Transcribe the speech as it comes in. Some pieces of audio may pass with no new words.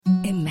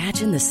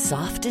Imagine the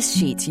softest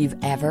sheets you've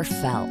ever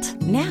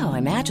felt. Now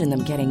imagine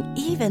them getting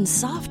even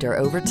softer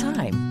over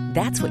time.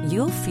 That's what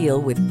you'll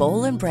feel with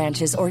Boll &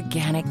 Branch's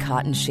organic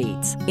cotton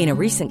sheets. In a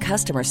recent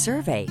customer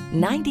survey,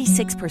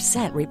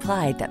 96%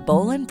 replied that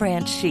Boll &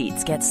 Branch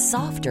sheets get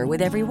softer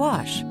with every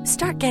wash.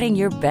 Start getting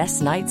your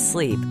best night's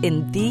sleep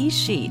in these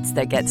sheets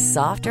that get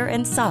softer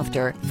and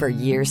softer for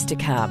years to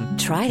come.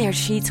 Try their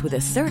sheets with a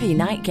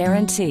 30-night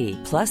guarantee.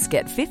 Plus,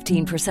 get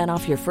 15%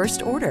 off your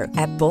first order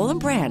at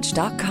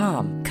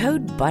bollandbranch.com.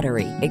 Code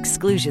BUTTERY.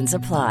 Exclusions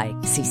apply.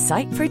 See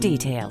site for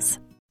details.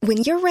 When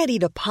you're ready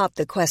to pop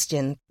the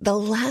question, the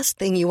last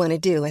thing you want to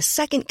do is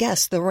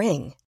second-guess the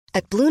ring.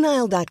 At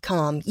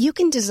BlueNile.com, you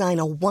can design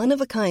a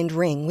one-of-a-kind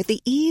ring with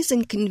the ease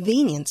and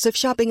convenience of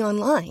shopping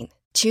online.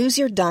 Choose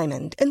your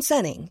diamond and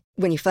setting.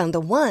 When you find the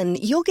one,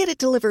 you'll get it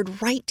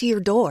delivered right to your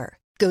door.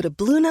 Go to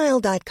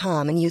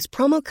BlueNile.com and use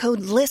promo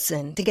code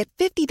LISTEN to get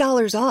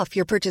 $50 off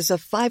your purchase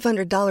of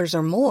 $500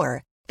 or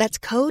more. That's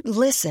code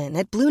LISTEN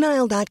at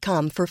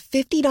BlueNile.com for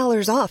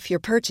 $50 off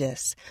your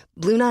purchase.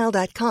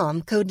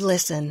 BlueNile.com, code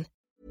LISTEN.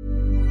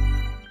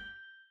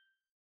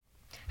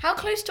 How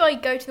close do I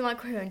go to the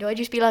microphone? Do I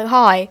just be like,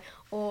 hi?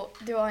 Or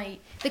do I...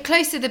 The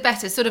closer the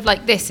better. Sort of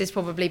like this is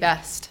probably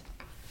best.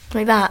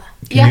 Like that?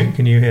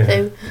 Can you hear?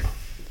 So,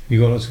 You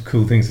got lots of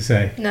cool things to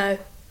say. no.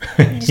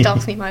 Just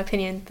ask me my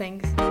opinion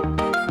things.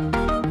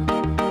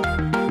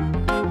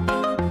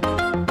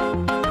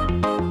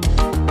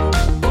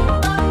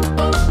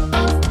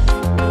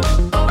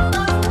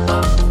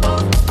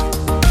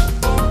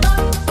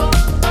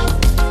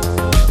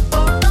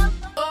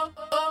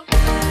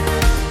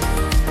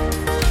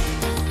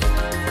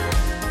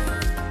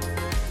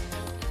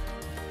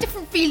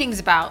 Feelings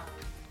about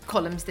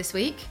columns this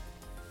week,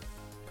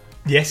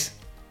 Yes.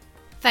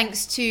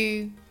 thanks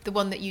to the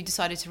one that you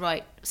decided to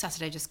write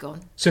Saturday just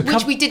gone, So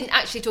which we didn't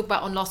actually talk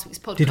about on last week's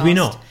podcast. Did we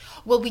not?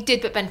 Well, we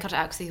did, but Ben cut it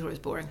out because he thought it was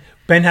boring.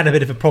 Ben had a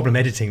bit of a problem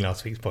editing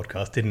last week's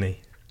podcast, didn't he?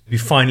 We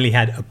finally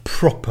had a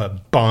proper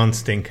barn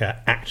stinker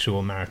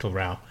actual marital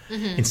row.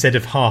 Mm-hmm. Instead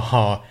of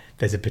ha-ha,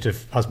 there's a bit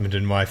of husband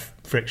and wife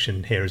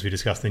friction here as we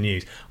discuss the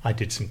news. I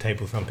did some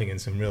table thumping and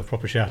some real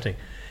proper shouting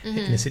in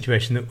a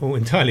situation that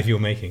entirely of your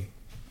making.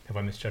 Have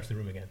I misjudged the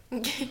room again?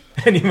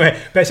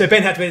 Anyway, so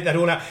Ben had to edit that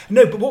all out.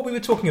 No, but what we were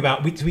talking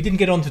about, we didn't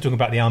get on to talking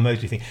about the Al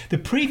Mosley thing. The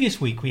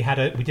previous week we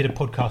did a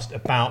podcast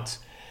about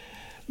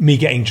me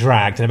getting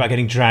dragged and about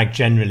getting dragged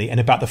generally and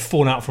about the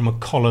fallout from a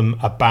column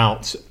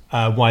about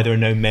why there are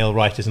no male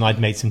writers, and I'd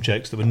made some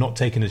jokes that were not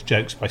taken as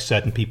jokes by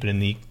certain people in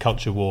the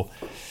culture war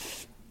community.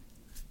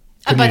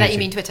 And by that you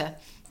mean Twitter?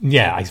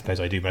 Yeah, I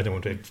suppose I do, but I don't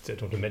want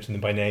to mention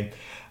them by name.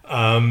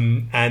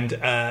 And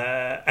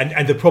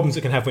the problems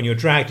it can have when you're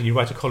dragged and you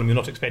write a column, you're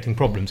not expecting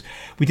problems.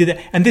 We did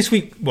that, and this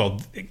week, well,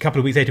 a couple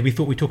of weeks later, we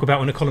thought we'd talk about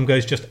when a column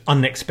goes just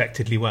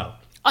unexpectedly well.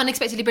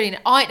 Unexpectedly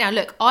brilliant.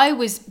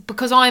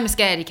 Because I'm a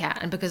scaredy cat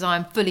and because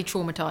I'm fully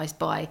traumatised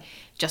by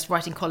just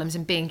writing columns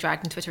and being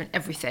dragged on Twitter and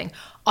everything,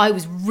 I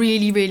was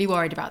really, really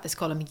worried about this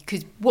column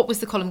because what was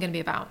the column going to be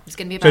about? It was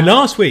going to be about... So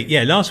last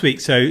week,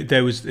 so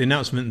there was the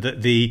announcement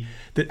that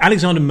that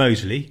Alexander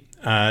Mosley,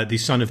 the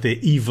son of the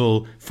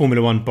evil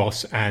Formula One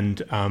boss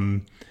and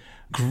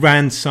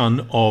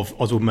grandson of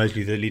Oswald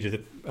Mosley, the leader of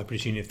the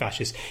British Union of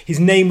Fascists, his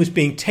name was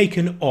being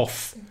taken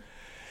off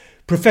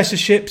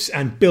professorships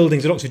and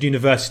buildings at Oxford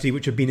University,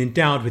 which had been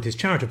endowed with his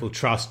charitable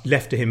trust,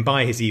 left to him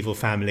by his evil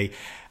family,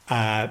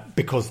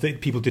 because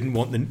people didn't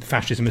want the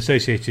fascism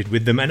associated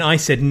with them. And I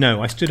said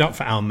no. I stood up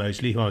for Al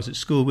Mosley, who I was at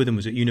school with and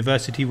was at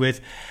university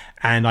with.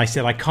 And I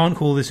said, I can't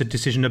call this a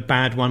decision a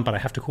bad one, but I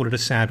have to call it a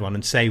sad one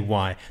and say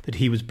why, that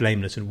he was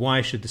blameless. And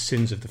why should the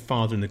sins of the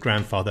father and the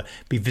grandfather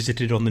be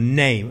visited on the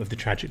name of the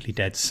tragically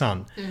dead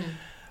son? Mm.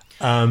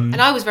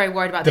 And I was very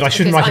worried about this I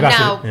shouldn't write because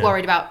about I'm now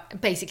worried about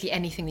basically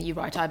anything that you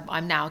write.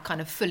 I'm now kind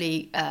of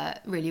fully,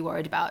 really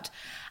worried about.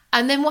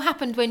 And then what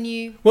happened when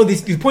you... Well,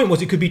 the point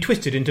was it could be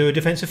twisted into a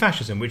defence of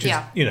fascism, which is,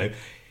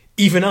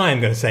 even I am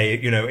going to say,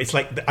 it's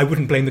like I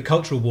wouldn't blame the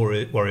cultural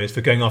warriors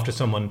for going after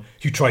someone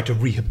who tried to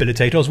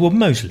rehabilitate Oswald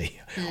Mosley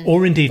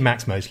or indeed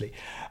Max Mosley.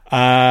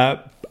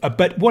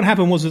 But what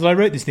happened was that I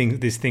wrote this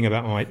thing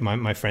about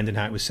my friend and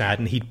how it was sad,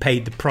 and he'd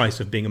paid the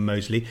price of being a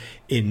Mosley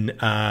in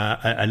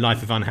a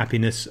life of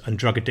unhappiness and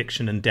drug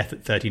addiction and death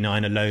at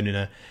 39, alone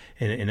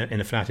in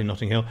a flat in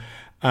Notting Hill.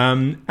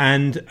 But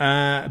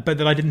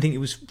that I didn't think it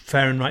was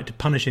fair and right to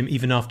punish him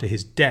even after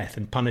his death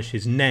and punish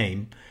his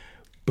name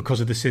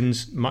because of the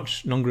sins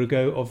much longer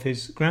ago of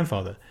his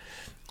grandfather.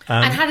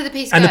 And how did the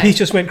piece go? And the piece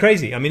just went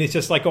crazy. I mean, it's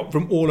just like got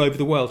from all over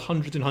the world,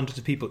 hundreds and hundreds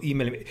of people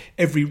emailing me.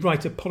 Every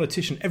writer,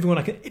 politician,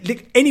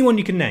 anyone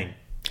you can name.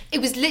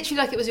 It was literally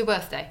like it was your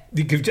birthday.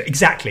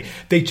 Exactly.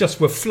 They just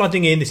were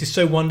flooding in. This is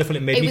so wonderful.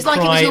 It made me cry. It was like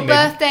it was your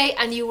birthday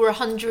and you were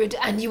 100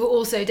 and you were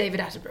also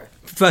David Attenborough.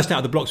 first out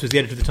of the blocks was the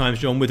editor of the Times,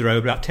 John Witherow,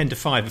 about 10 to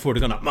 5 before it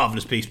had gone up.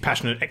 Marvellous piece,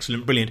 passionate,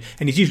 excellent, brilliant.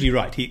 And he's usually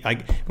right. He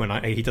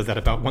does that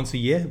about once a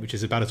year, which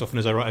is about as often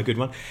as I write a good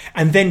one.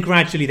 And then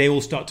gradually they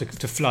all start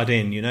to flood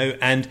in,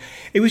 and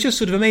it was just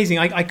sort of amazing.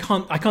 I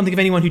can't think of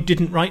anyone who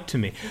didn't write to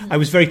me. I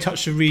was very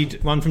touched to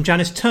read one from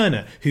Janice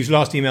Turner, whose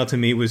last email to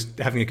me was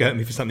having a go at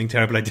me for something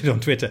terrible I did on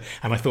Twitter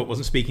and I thought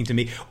wasn't speaking to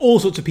me. All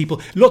sorts of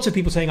people, lots of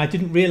people saying, I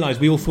didn't realise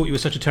we all thought you were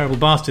such a terrible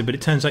bastard, but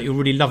it turns out you're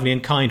really lovely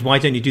and kind. Why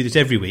don't you do this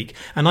every week?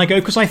 And I go,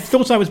 because I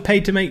thought I was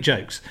paid to make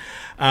jokes.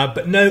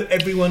 But no,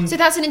 everyone... So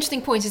that's an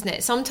interesting point, isn't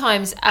it?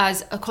 Sometimes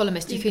as a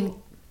columnist you can...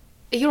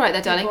 Are you right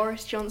there, darling? Did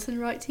Boris Johnson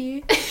write to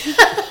you?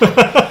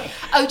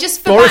 Oh,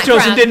 just for Boris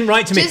background. Johnson didn't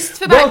write to me. Just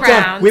for well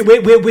background.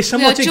 done. We're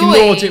somewhat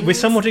joined. We're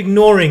somewhat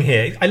ignoring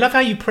here. I love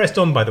how you pressed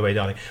on, by the way,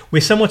 darling.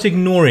 We're somewhat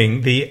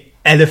ignoring the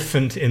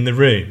elephant in the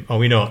room, are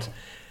we not?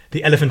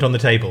 The elephant on the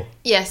table.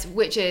 Yes,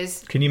 which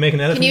is... Can you make an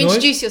elephant Can you noise?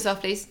 introduce yourself,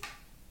 please?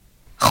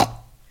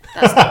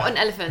 That's not an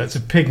elephant. That's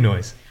a pig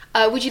noise.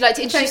 Would you like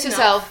to introduce Close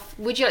yourself?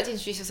 Would you like to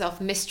introduce yourself,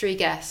 mystery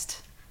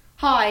guest?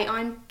 Hi,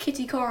 I'm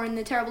Kitty Corin,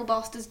 the terrible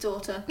bastard's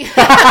daughter.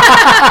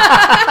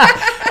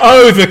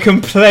 Oh, the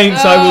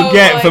complaints I will Oh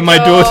get my from my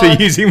God. daughter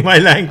using my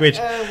language.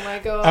 Oh my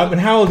god!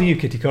 And how old are you,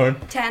 Kitty Corin?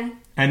 10.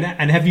 And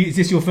have you? Is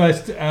this your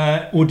first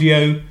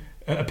audio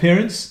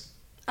appearance?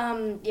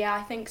 Yeah,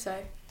 I think so.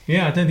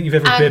 Yeah, I don't think you've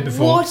ever appeared And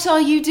before. what are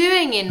you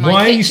doing in my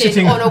Why are you kitchen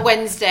sitting- on a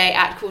Wednesday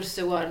at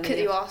 1:45? Because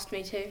you asked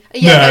me to.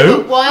 Yeah, No.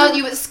 but why aren't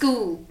you at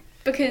school?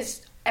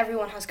 Because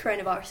everyone has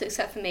coronavirus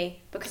except for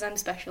me, because I'm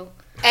special.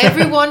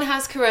 Everyone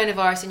has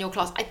coronavirus in your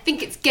class. I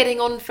think it's getting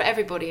on for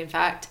everybody, in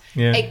fact,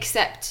 Yeah.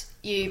 except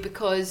you,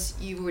 because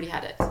you've already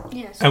had it.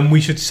 Yes. And we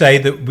should say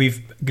that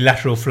we've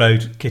lateral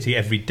flowed Kitty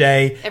every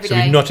day. Every so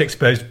day. we've not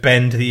exposed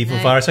Ben to the evil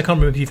No. virus. I can't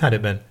remember if you've had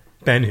it, Ben.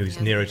 Ben, who's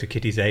Yeah. nearer to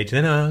Kitty's age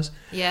than ours.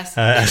 Yes.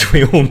 As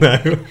we all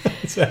know.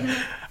 So,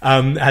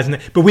 hasn't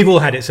it? But we've all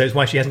had it, so it's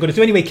why she hasn't got it.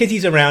 So anyway,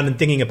 Kitty's around and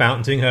dinging about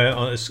and doing her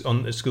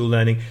on school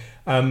learning.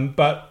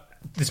 But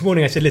this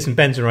morning I said, listen,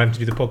 Ben's arriving to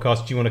do the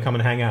podcast. Do you want to come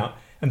and hang out?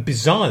 And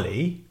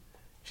bizarrely,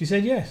 she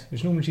said yes,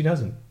 which normally she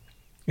doesn't.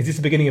 Is this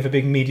the beginning of a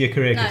big media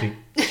career, No. Kitty?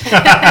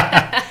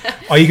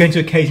 Are you going to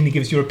occasionally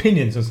give us your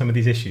opinions on some of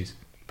these issues?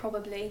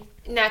 Probably.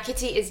 Now,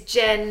 Kitty is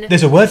Gen...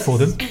 There's a word for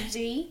them.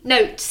 Z.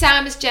 No,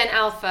 Sam is Gen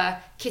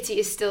Alpha. Kitty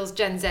is still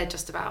Gen Z,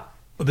 just about.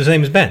 Well, the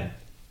same as Ben.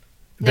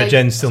 No. But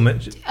Jen's still...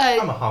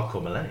 I'm a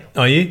hardcore millennial.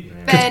 Are you?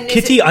 Ben, is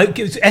Kitty,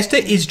 Esther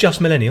is just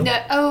millennial.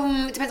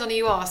 No, it depends on who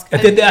you ask. I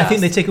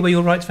think they take away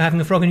your rights for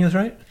having a frog in your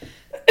throat.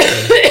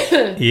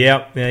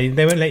 Yeah,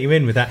 they won't let you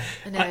in with that.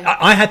 No.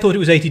 I had thought it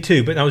was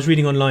 82, but I was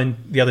reading online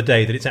the other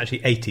day that it's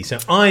actually 80. So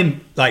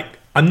I'm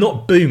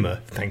not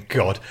boomer, thank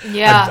God.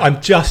 Yeah.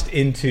 I'm just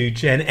into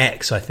Gen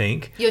X, I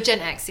think. You're Gen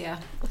X, yeah.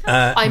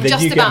 I'm Then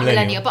just you get about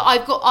millennial, but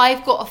I've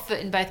got a foot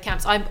in both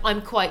camps.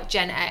 I'm quite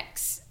Gen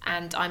X,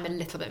 and I'm a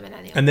little bit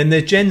millennial. And then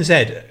there's Gen Z.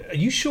 Are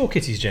you sure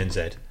Kitty's Gen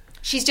Z?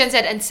 She's Gen Z,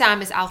 and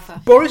Sam is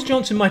Alpha. Boris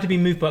Johnson might have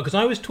been moved by, because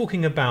I was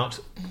talking about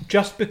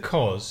just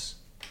because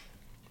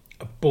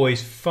a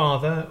boy's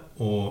father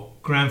or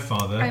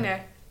grandfather I know.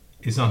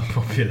 is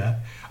unpopular.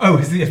 Oh,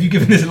 have you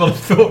given this a lot of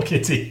thought,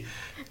 Kitty?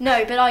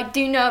 No, but I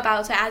do know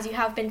about it as you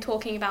have been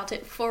talking about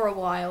it for a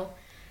while,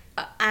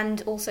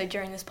 and also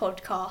during this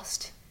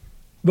podcast.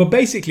 Well,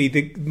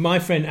 basically, my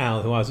friend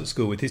Al, who I was at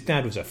school with, his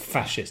dad was a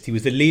fascist. He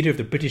was the leader of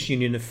the British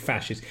Union of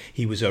Fascists.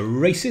 He was a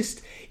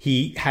racist.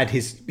 He had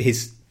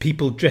his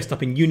people dressed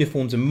up in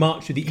uniforms and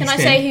marched through the Can East I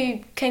End. say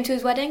who came to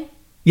his wedding?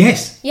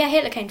 Yes. Yeah,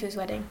 Hitler came to his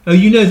wedding. Oh,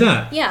 you know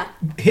that? Yeah.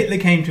 Hitler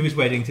came to his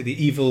wedding to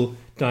the evil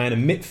Diana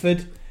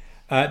Mitford.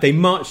 They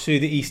marched through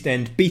the East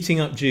End, beating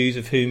up Jews,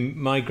 of whom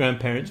my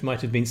grandparents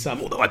might have been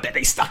some, although I bet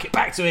they stuck it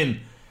back to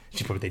him.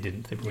 They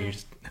didn't. They probably were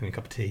just having a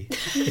cup of tea.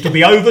 It'll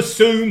be over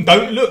soon.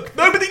 Don't look.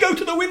 Nobody go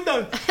to the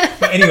window.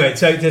 But anyway,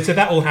 so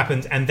that all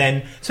happened, and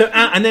then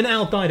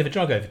Al died of a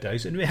drug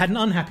overdose, and had an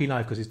unhappy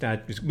life because his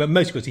dad was, well,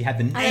 mostly because he had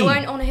the name. And they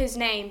won't honour his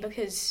name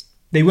because...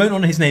 They won't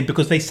honour his name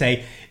because they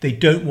say they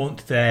don't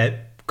want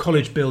their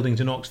college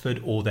buildings in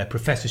Oxford or their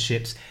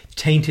professorships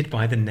tainted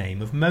by the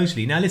name of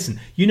Mosley. Now listen,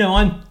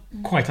 I'm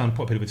quite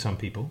unpopular with some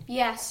people.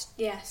 Yes.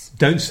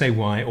 Don't say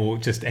why or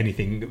just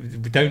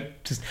anything. Don't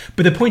just...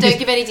 But the point Don't is...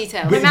 give any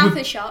details. My It mouth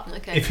would- is shut.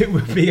 Okay. If it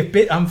would be a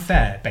bit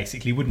unfair,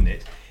 basically, wouldn't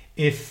it?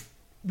 If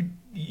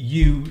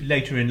you,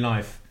 later in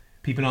life,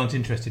 people aren't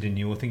interested in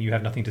you or think you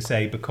have nothing to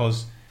say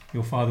because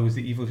your father was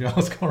the evil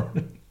Giles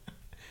Corran.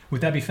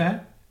 Would that be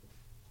fair?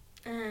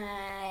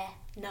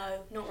 No,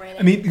 not really.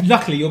 I mean,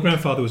 luckily, your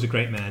grandfather was a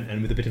great man,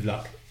 and with a bit of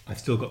luck, I've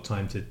still got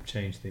time to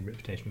change the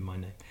reputation of my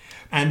name.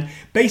 And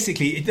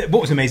basically,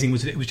 what was amazing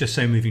was that it was just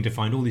so moving to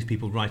find all these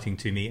people writing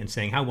to me and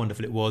saying how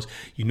wonderful it was.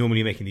 You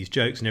normally making these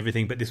jokes and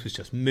everything, but this was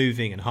just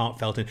moving and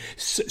heartfelt and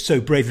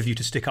so brave of you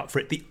to stick up for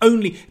it.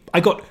 I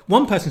got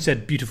one person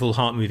said beautiful,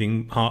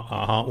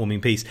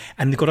 heartwarming piece,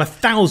 and they got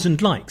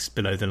 1,000 likes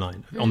below the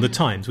line on the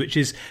Times, which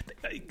is,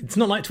 it's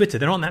not like Twitter.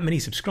 There aren't that many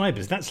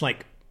subscribers. That's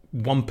like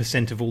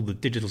 1% of all the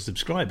digital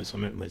subscribers. I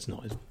mean, it's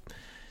not. It's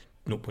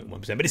 0.1%,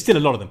 but it's still a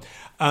lot of them.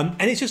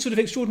 And it's just sort of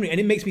extraordinary. And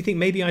it makes me think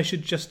maybe I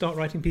should just start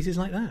writing pieces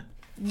like that.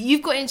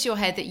 You've got into your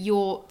head that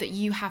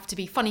you have to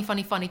be funny,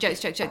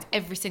 jokes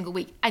every single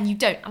week, and you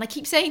don't. And I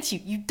keep saying to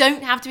you, you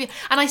don't have to be.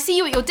 And I see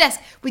you at your desk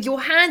with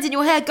your hands in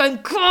your hair, going,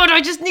 "God,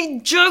 I just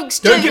need jokes."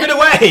 Don't give it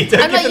away.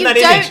 Don't give them that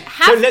image.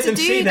 Don't let them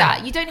see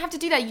that. You don't have to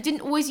do that. You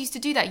didn't always used to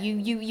do that.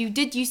 You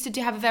did used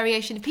to have a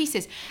variation of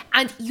pieces,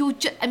 and you're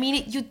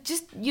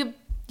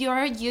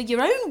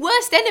your own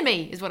worst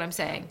enemy, is what I'm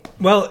saying.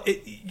 Well,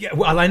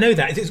 I know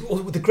that.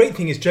 The great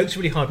thing is, jokes are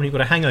really hard when you've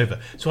got a hangover.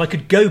 So I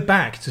could go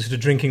back to sort of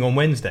drinking on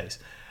Wednesdays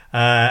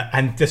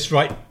and just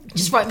write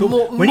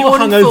more. When you're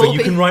hungover,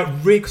 you can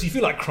write because you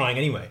feel like crying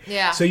anyway.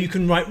 Yeah. So you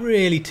can write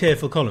really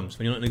tearful columns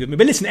when you're not in a good mood.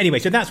 But listen, anyway,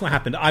 so that's what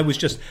happened.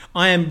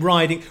 I am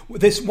riding.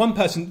 This one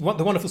person,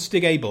 the wonderful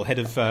Stig Abel, head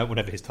of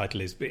whatever his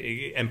title is,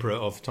 Emperor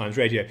of Times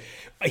Radio.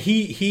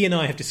 He and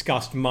I have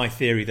discussed my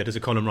theory that as a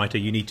column writer,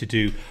 you need to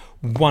do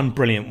one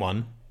brilliant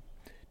one,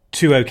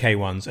 2 okay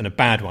ones, and a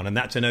bad one, and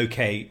that's an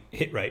okay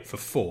hit rate for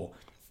 4.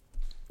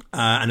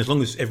 And as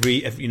long as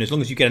as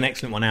long as you get an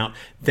excellent one out,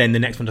 then the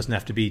next one doesn't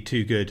have to be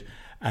too good,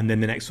 and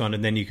then the next one,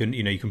 and then you can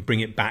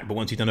bring it back. But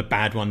once you've done a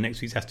bad one, next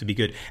week's has to be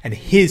good. And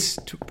his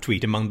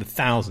tweet, among the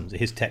thousands,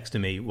 his text to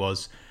me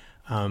was,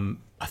 "I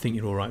think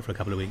you're all right for a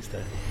couple of weeks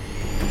there."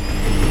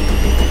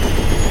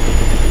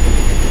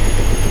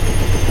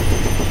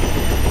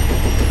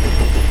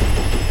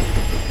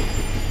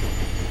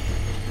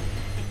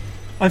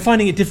 I'm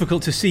finding it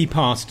difficult to see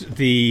past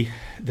the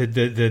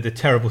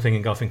terrible thing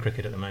engulfing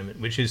cricket at the moment,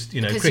 which is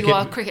because cricket, you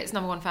are cricket's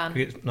number one fan.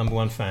 Cricket's number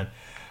one fan,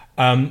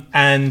 and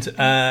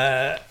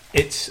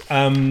it's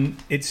let me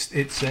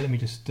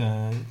just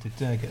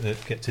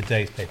get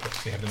today's paper.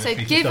 So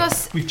give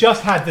us. We've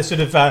just had the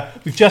sort of the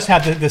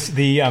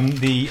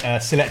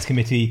Select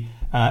Committee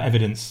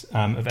evidence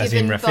of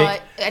Azim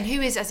Rafiq. And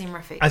who is Azim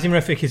Rafiq? Azim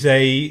Rafiq is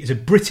a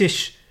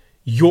British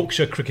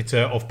Yorkshire cricketer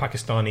of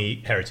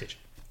Pakistani heritage.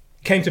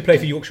 Came to play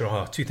for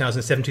Yorkshire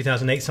 2007,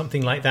 2008,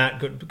 something like that.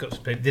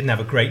 Didn't have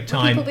a great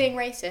time. People being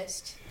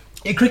racist.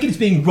 Cricket is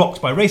being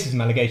rocked by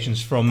racism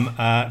allegations from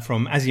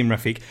Azim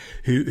Rafiq,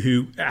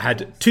 who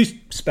had 2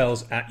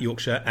 spells at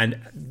Yorkshire, and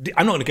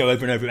I'm not going to go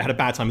over and over it. Had a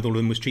bad time with all of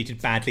them. Was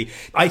treated badly.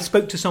 I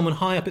spoke to someone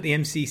high up at the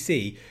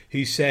MCC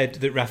who said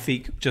that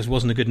Rafiq just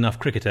wasn't a good enough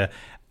cricketer.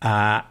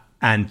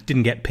 And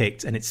didn't get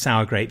picked, and it's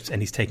sour grapes,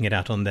 and he's taking it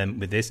out on them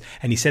with this.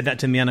 And he said that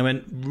to me, and I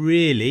went,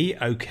 "Really?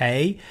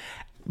 Okay."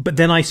 But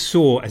then I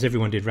saw, as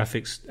everyone did,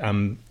 Rafiq's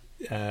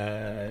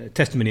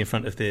testimony in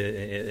front of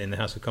in the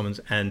House of Commons,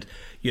 and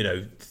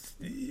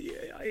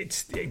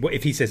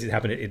if he says it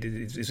happened,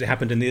 it's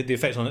happened, and the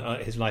effect on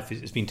his life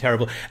has been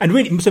terrible. And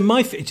really,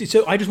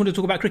 so I just want to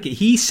talk about cricket.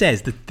 He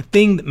says that the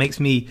thing that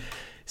makes me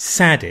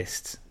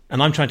saddest,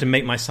 and I'm trying to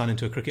make my son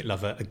into a cricket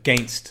lover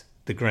against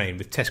the grain,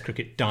 with Test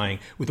cricket dying,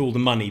 with all the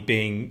money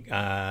being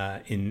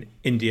in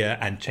India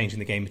and changing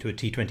the game to a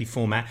T20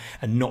 format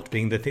and not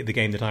being the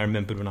game that I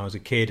remembered when I was a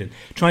kid, and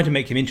trying to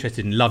make him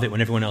interested and love it when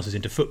everyone else is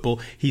into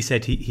football. He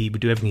said he would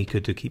do everything he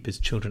could to keep his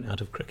children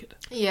out of cricket.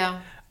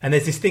 Yeah. And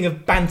there's this thing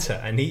of banter,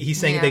 and he's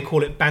saying they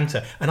call it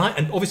banter, and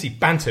obviously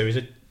banter is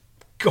a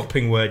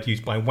gopping word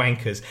used by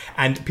wankers,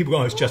 and people go,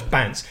 "Oh, it's just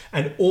bants,"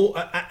 and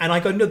I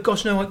go, no,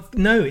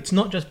 it's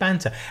not just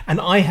banter. And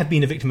I have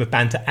been a victim of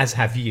banter, as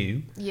have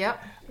you. Yeah.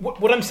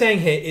 What I'm saying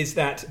here is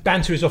that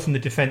banter is often the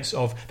defence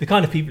of the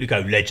kind of people who go,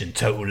 "Legend,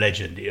 total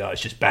legend,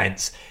 it's just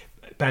bants."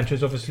 Banter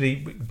has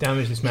obviously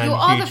damaged this man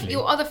hugely.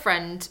 Your other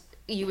friend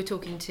you were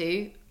talking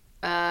to,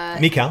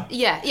 Mikhail.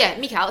 Yeah,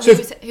 Mikhail, So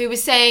who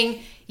was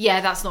saying,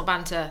 "Yeah, that's not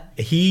banter."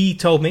 He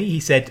told me,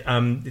 he said,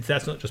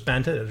 "That's not just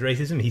banter, that's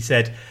racism." He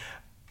said,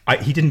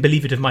 he didn't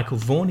believe it of Michael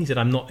Vaughan. He said,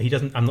 I'm not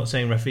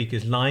saying Rafiq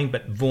is lying,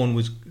 but Vaughan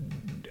was.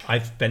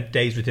 I've spent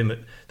days with him at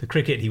the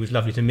cricket. He was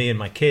lovely to me and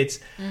my kids.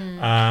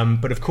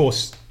 But of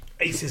course,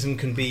 racism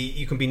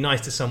you can be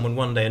nice to someone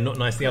one day and not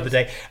nice the other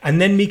day.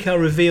 And then Mikhail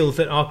revealed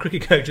that our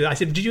cricket coach, I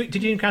said, did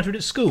you encounter it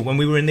at school when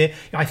we were in the,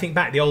 I think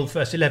back, the old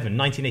first 11,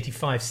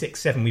 1985, 6,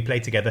 7, we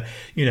played together,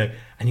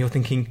 and you're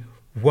thinking,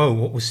 whoa,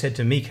 what was said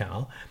to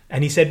Mikhail?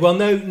 And he said, well,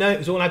 no, it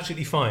was all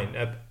absolutely fine.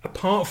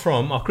 Apart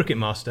from our cricket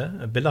master,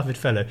 a beloved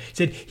fellow, he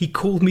said he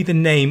called me the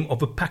name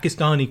of a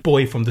Pakistani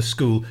boy from the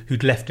school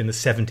who'd left in the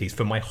 70s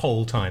for my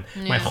whole time,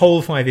 my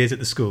whole 5 years at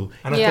the school.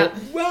 And I thought,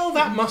 well,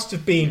 that must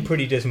have been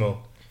pretty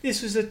dismal.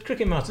 This was a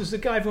cricket master. This was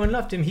a guy, everyone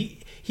loved him. He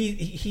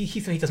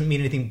thought he doesn't mean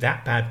anything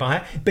that bad by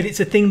it. But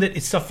it's a thing that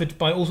is suffered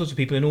by all sorts of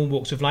people in all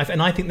walks of life.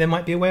 And I think there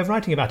might be a way of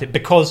writing about it,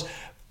 because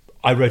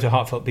I wrote a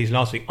heartfelt piece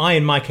last week. I,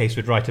 in my case,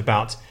 would write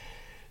about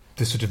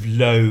the sort of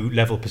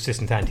low-level,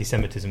 persistent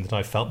anti-Semitism that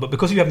I felt. But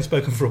because you haven't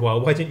spoken for a while,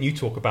 why don't you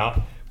talk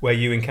about where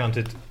you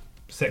encountered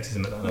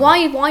sexism at that level?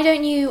 Why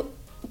don't you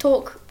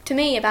talk to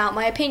me about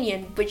my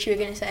opinion, which you were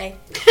going to say?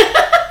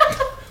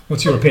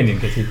 What's your opinion,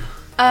 Kitty? Give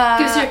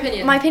us your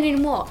opinion. My opinion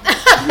on what?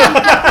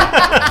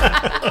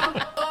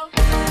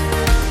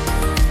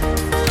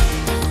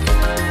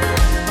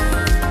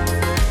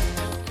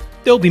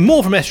 There'll be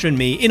more from Esther and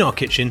me in our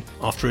kitchen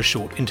after a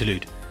short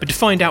interlude. But to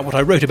find out what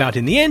I wrote about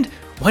in the end,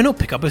 why not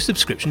pick up a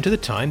subscription to The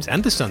Times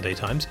and The Sunday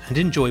Times and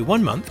enjoy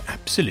 1 month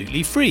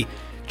absolutely free?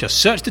 Just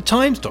search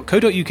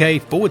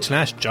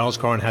thetimes.co.uk/Giles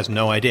Coren Has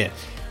No Idea.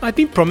 I've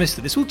been promised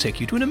that this will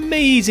take you to an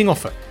amazing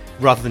offer,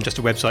 rather than just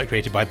a website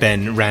created by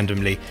Ben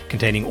randomly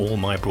containing all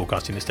my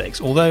broadcasting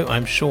mistakes. Although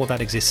I'm sure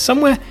that exists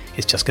somewhere,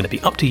 it's just going to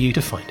be up to you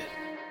to find it.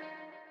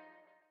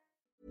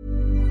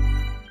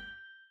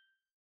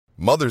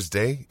 Mother's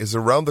Day is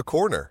around the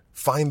corner.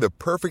 Find the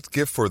perfect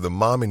gift for the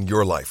mom in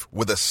your life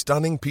with a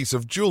stunning piece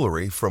of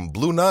jewelry from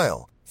Blue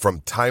Nile.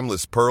 From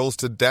timeless pearls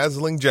to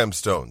dazzling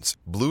gemstones,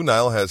 Blue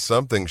Nile has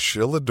something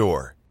she'll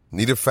adore.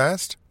 Need it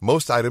fast?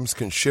 Most items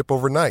can ship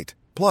overnight.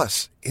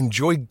 Plus,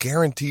 enjoy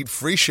guaranteed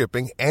free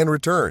shipping and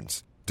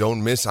returns.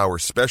 Don't miss our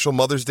special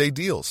Mother's Day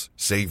deals.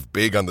 Save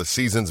big on the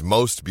season's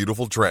most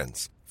beautiful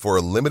trends. For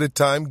a limited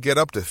time, get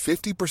up to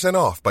 50%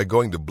 off by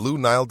going to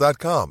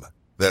BlueNile.com.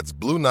 That's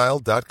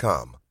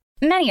BlueNile.com.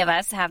 Many of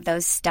us have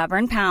those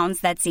stubborn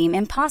pounds that seem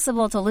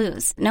impossible to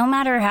lose, no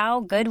matter how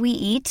good we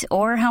eat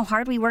or how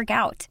hard we work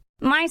out.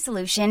 My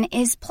solution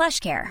is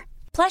PlushCare.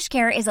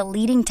 PlushCare is a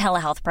leading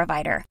telehealth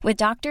provider with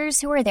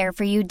doctors who are there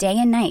for you day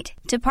and night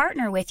to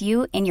partner with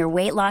you in your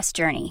weight loss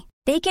journey.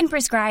 They can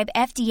prescribe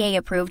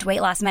FDA-approved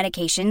weight loss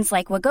medications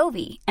like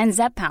Wegovy and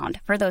Zepbound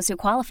for those who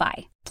qualify.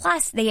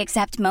 Plus, they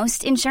accept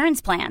most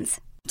insurance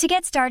plans. To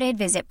get started,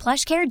 visit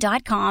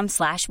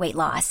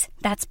plushcare.com/weightloss.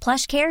 That's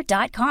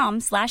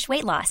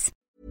plushcare.com/weightloss.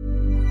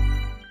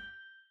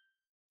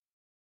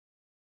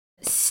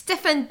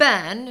 Stefan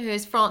Bern, who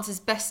is France's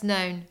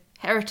best-known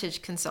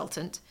heritage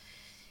consultant,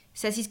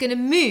 says he's going to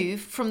move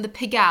from the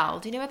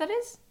Pigalle. Do you know where that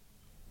is?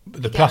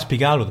 The Place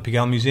Pigalle or the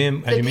Pigalle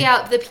Museum? The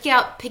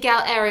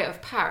Pigalle area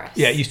of Paris.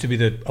 Yeah, it used to be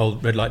the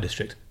old red light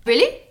district.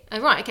 Really? Oh,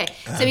 right, okay.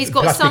 So he's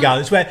got Place some... Pigalle.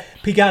 It's where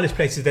Pigalle is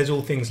places, there's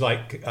all things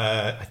like,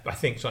 I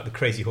think it's like the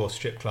Crazy Horse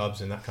strip clubs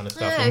and that kind of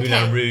stuff, and okay.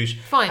 Moulin Rouge,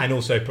 Fine. and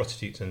also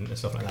prostitutes and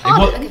stuff like that.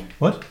 Pardon?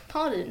 What?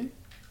 Pardon?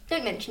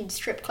 Don't mention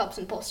strip clubs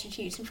and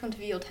prostitutes in front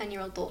of your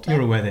 10-year-old daughter.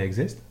 You're aware they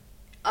exist?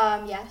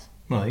 Yes.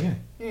 Well, there you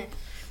go. Yeah.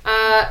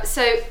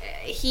 So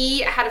he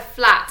had a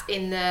flat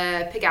in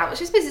the Pigalle,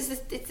 which I suppose is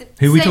the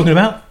Who are we talking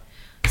about?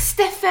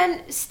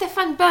 Stefan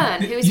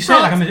Bern, who is You say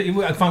it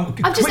like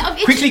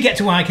quickly get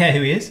to why I care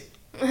who he is.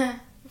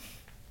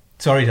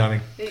 Sorry,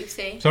 darling.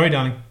 Oopsie. Sorry,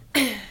 darling.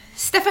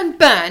 Stefan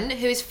Bern,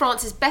 who is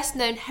France's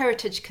best-known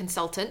heritage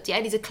consultant. Yeah,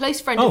 and he's a close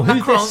friend of who's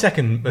Macron.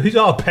 Who's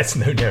our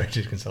best-known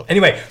heritage consultant?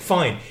 Anyway,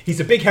 fine. He's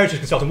a big heritage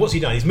consultant. What's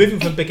he done? He's moving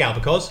from Pigalle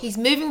because... He's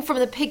moving from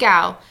the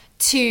Pigalle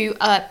to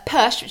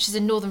Perche, which is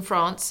in northern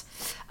France,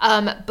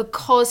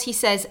 because he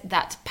says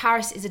that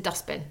Paris is a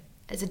dustbin.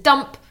 It's a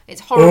dump.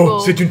 It's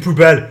horrible. Oh, c'est une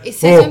poubelle.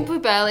 C'est une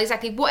poubelle,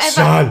 exactly.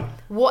 Sale.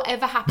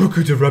 Whatever happened.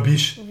 Beaucoup de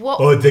rubbish.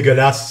 Oh,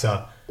 dégueulasse,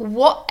 ça.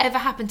 Whatever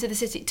happened to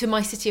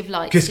my city of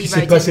lights? Qu'est-ce qui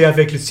s'est passé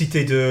avec la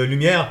Cité de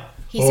Lumière?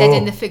 He said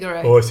in the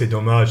Figaro. Oh, c'est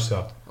dommage,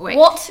 ça. Wait.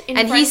 What in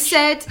and French?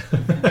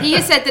 he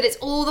has said that it's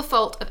all the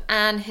fault of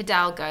Anne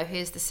Hidalgo, who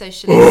is the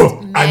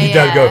socialist mayor Anne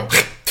Hidalgo.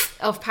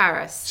 of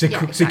Paris.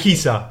 C'est qui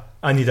ça,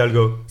 Anne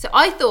Hidalgo? So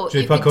I thought Je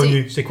l'ai pas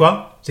connue. C'est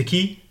quoi? C'est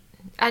qui?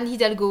 Anne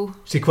Hidalgo.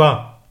 C'est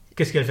quoi?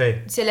 Qu'est-ce qu'elle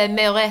fait? C'est la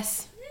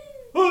mayoresse.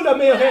 Oh, la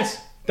mayoresse.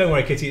 Don't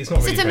worry, Kitty, it's not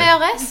really C'est French. a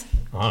mayoresse?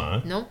 I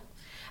don't know. No.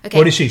 Okay.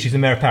 What is she? She's the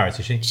mayor of Paris,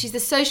 is she? She's the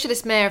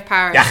socialist mayor of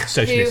Paris,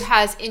 socialist. who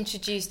has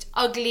introduced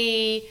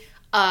ugly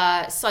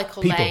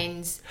cycle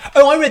lanes.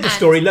 Oh, I read the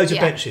story. Loads of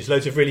yeah. benches,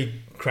 loads of really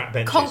crap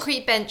benches.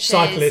 Concrete benches.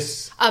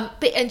 Cyclists.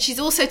 And she's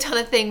also done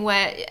a thing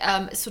where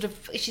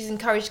she's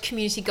encouraged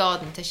community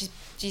gardens. So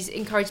she's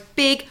encouraged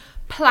big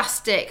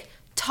plastic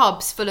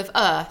tubs full of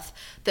earth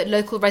that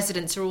local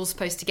residents are all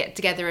supposed to get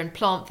together and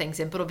plant things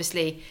in, but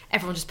obviously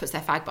everyone just puts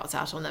their fag butts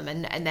out on them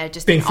and they're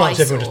just being France,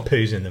 eyesore. everyone just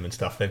poos in them and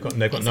stuff. They've got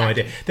Exactly. no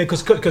idea.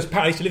 Because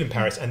I used to live in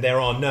Paris and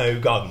there are no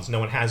gardens. No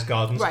one has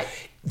gardens. Right.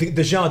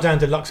 The Jardin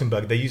de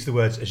Luxembourg, they use the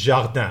words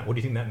jardin. What do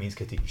you think that means,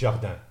 Kitty?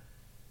 Jardin.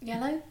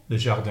 Yellow? Le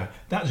jardin.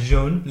 That's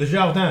jaune. Le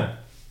jardin.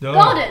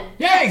 Garden.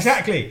 Yeah,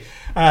 exactly.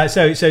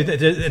 So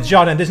the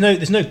jardin.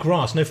 There's no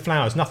grass, no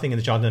flowers, nothing in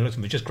the Jardin de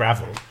Luxembourg. Just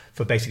gravel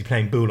for basically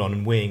playing boule on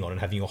and weeing on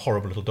and having your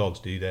horrible little dogs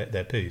do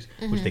their poos,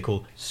 which they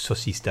call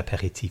saucisses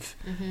d'apéritif.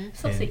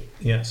 Saucy.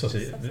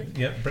 Sausage.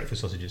 Yeah, breakfast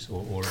sausages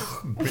or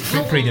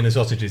pre-dinner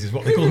sausages is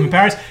what they call them in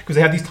Paris, because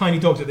they have these tiny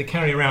dogs that they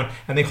carry around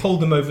and they hold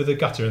them over the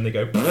gutter and they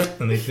go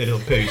and they little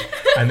poos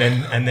and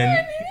then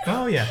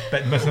oh yeah,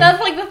 but That's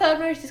like the third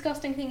most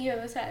disgusting thing you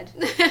ever said.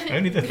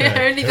 only the third.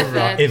 Yeah, only the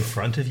Right third. in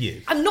front of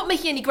you. I'm not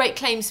making any great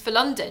claims for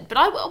London, but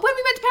when we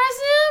went to Paris,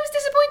 I was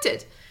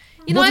disappointed.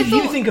 What did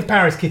you think of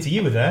Paris, Kitty?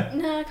 You were there.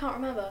 No, I can't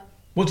remember.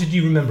 What did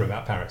you remember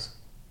about Paris?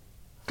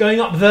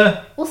 Going up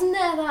the... Wasn't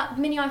there that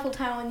mini Eiffel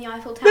Tower in the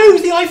Eiffel Tower? No, it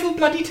was the Eiffel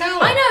bloody Tower.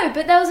 I know,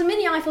 but there was a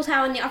mini Eiffel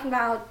Tower in the Eiffel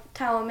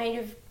Tower made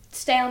of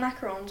stale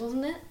macarons,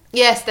 wasn't it?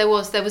 Yes, there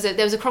was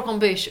a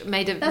croquembouche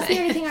made of. That's the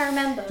only thing I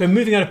remember. So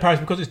moving out of Paris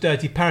because it's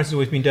dirty. Paris has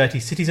always been dirty.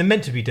 Cities are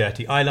meant to be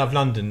dirty. I love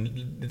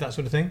London. That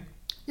sort of thing.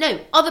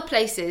 No, other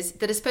places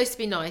that are supposed to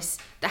be nice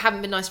that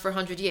haven't been nice for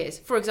 100 years.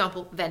 For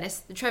example, Venice,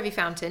 the Trevi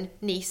Fountain,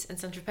 Nice, and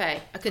Saint-Tropez.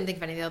 I couldn't think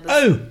of any of the others.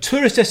 Oh,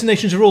 tourist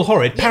destinations are all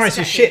horrid. Yes, Paris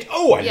exactly. is shit.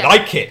 Oh, I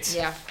like it.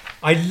 Yeah.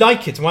 I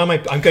like it. Why am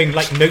I'm going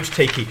like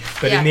note-takey,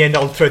 but Yeah. in the end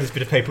I'll throw this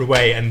bit of paper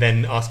away and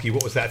then ask you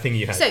what was that thing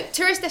you had. So,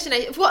 tourist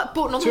destination,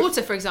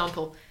 Bourton-on-the-Water, for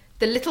example.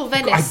 The Little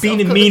Venice. I've been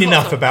of mean the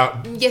enough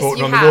Cotswolds. about Yes, Broughton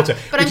you on the have. Water,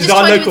 But I'm which is just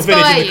our trying to local village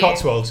in the inspire you.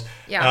 Cotswolds.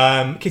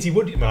 Yeah. Kitty,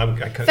 what do you... Well, I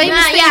can't...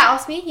 Famous thing-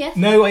 ask me, yes.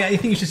 No, I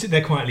think you should sit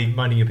there quietly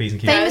minding your P's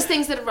and Q's. Famous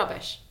things that are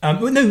rubbish. Well,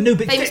 no,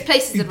 but... Famous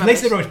places that are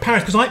Places that are rubbish.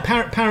 Paris,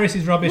 because Paris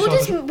is rubbish.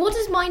 What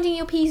does minding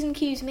your P's and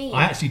Q's mean?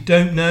 I actually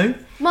don't know.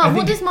 I Mum, think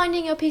what does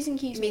minding your P's and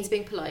Q's It mean? means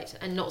being polite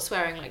and not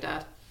swearing like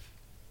Dad.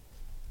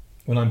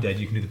 When I'm dead,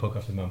 you can do the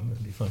podcast with Mum.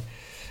 That'll be fine.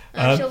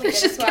 She'll be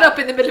Just good as get well. up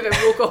in the middle of it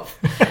and walk off.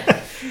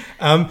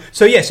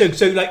 So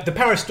like the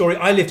Paris story,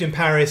 I lived in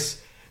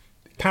Paris.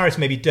 Paris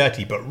may be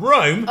dirty, but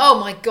Rome, Oh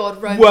my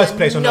God, Rome. worst is a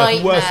place on earth,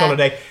 nightmare. worst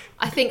holiday.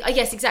 I think,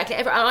 yes, exactly.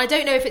 And I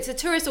don't know if it's a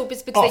tourist or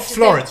because Oh, they just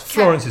Florence. don't-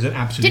 Florence is an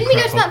absolute Didn't we go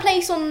crap to that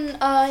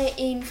hole. place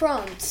in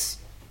France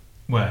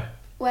Where?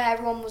 where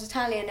everyone was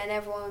Italian and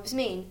everyone was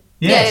mean?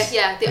 Yes.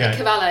 Yeah, the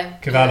Cavallo.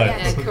 Cavallo. Yeah,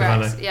 Yeah, Cavallo.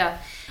 correct. Yeah.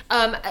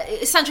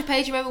 Saint-Tropez,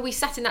 do you remember we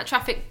sat in that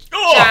traffic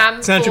Oh, jam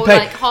for Saint-Tropez.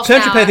 like half an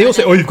hour? Saint-Tropez, they all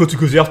say, and oh, you've got to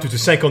go there after the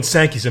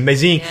 55 is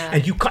amazing. Yeah.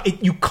 And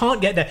you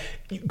can't get there.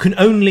 You can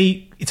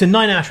only... It's a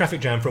 9-hour traffic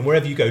jam from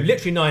wherever you go.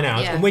 Literally 9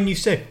 hours. Yeah. And when you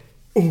say,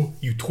 oh,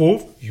 you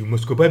trouve, you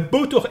must go by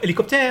boat or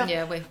helicopter.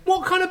 Yeah, oui.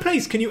 What kind of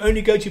place can you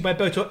only go to by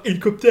boat or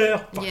helicopter?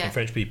 Fucking Yeah.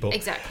 French people.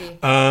 Exactly.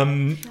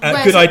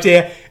 Good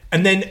idea.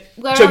 And then,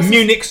 Where so else is-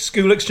 Munich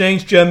school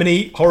exchange,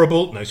 Germany,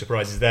 horrible. No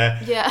surprises there.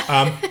 Yeah.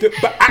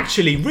 But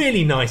actually,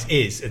 really nice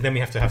is, and then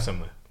we have to have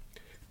somewhere.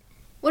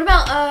 What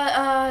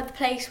about the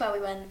place where we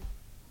went?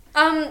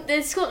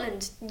 The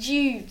Scotland,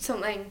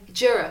 something.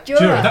 Jura. Jura,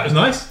 that was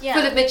nice. Yeah.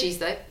 Full of midgies,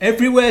 though.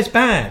 Everywhere's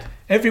bad.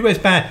 Everywhere's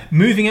bad.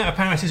 Moving out of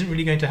Paris isn't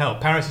really going to help.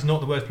 Paris is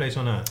not the worst place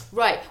on earth.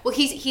 Right. Well,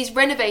 he's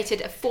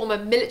renovated a former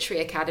military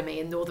academy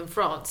in northern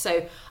France.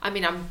 So, I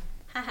mean,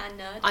 Haha,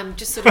 nerd. I'm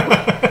just sort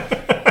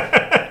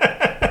of...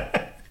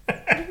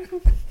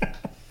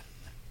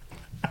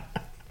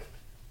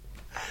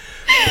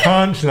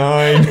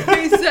 Punchline.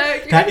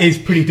 Exactly. That is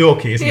pretty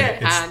dorky, isn't Yeah.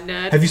 it?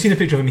 Nerd. Have you seen a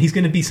picture of him? He's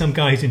going to be some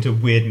guy who's into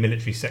weird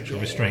military sexual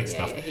restraint yeah,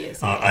 stuff. yeah, he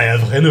is. I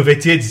have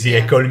renovated the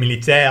Yeah. école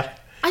militaire.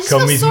 I just Come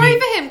feel with sorry me.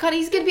 for him.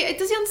 Does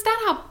he understand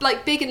how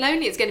like big and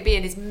lonely it's going to be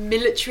in his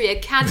military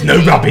academy? No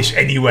rubbish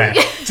anywhere.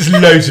 Just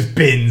loads of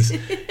bins.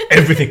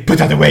 Everything. Put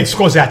that away.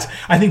 Squash that.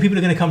 I think people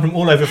are going to come from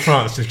all over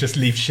France to just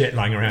leave shit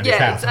lying around his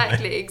Yeah, house. aren't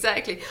they?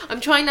 exactly.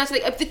 I'm trying now to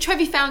think. The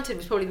Trevi Fountain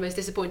was probably the most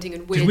disappointing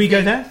and weird. Did we go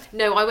thing. there?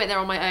 No, I went there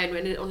on my own.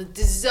 Went on a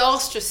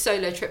disastrous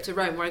solo trip to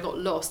Rome where I got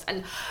lost.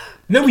 And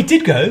No, we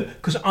did go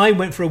because I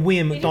went for a wee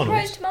in Did you McDonald's.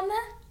 propose to Mum there?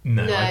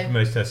 No, No. I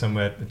promoted her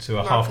somewhere to a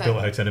Morocco.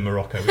 half-built hotel in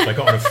Morocco, which I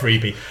got on a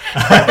freebie.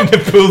 And the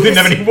pool didn't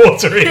have any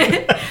water in.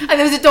 and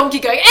there was a donkey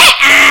going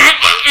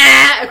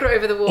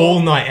over the wall. All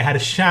night, it had a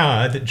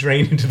shower that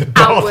drained into the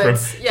bathroom,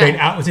 Outwards, yeah. drained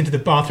outwards into the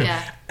bathroom.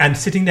 Yeah. And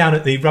sitting down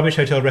at the rubbish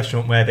hotel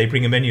restaurant where they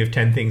bring a menu of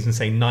 10 things and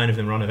say 9 of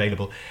them are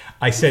unavailable,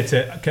 I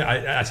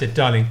said,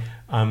 darling,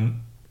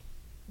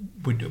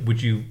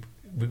 would you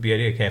be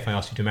okay if I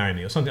asked you to marry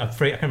me or something? I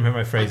can't remember how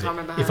I phrased it. can't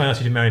remember If how. I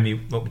asked you to marry me,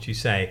 what would you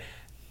say?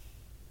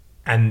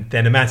 And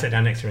then a man sat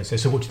down next to her and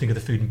said, so what do you think of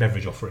the food and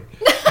beverage offering?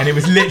 And it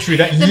was literally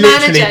that. The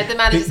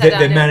manager sat down,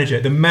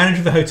 The manager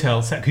of the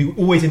hotel who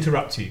always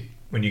interrupts you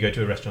when you go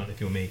to a restaurant,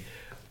 if you're me.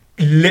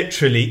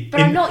 Literally.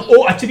 But I'm not you.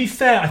 Or to be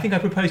fair, I think I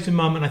proposed to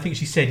Mum and I think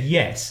she said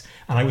yes.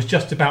 And I was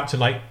just about to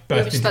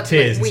burst just into about to,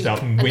 tears and weep,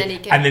 stuff. and weep. then he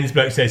came. And then this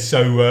bloke says,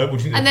 so what do you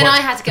think And of then the I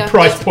had to go the and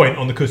price go- point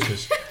on the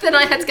couscous? Then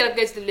I had to go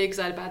to the loo because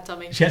I had a bad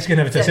tummy. She had to go and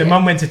have a test. So yeah.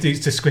 Mum went to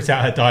squit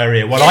out her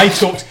diarrhea while I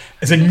talked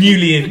as a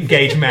newly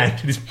engaged man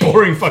to this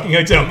boring fucking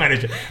hotel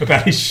manager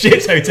about his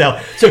shit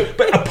hotel. So,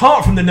 but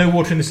apart from the no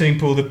water in the swimming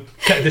pool,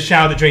 the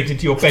shower that drains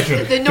into your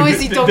bedroom, The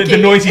noisy donkey. the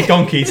noisy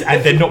donkeys,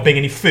 and there not being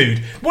any food.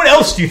 What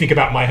else do you think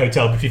about my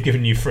hotel if you've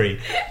given you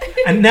free?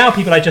 And now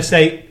people, I just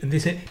say, and they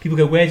say, people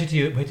go, where did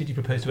you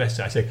propose to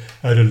Esther? I say,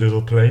 at a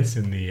little place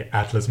in the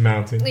Atlas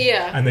Mountains.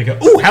 Yeah. And they go,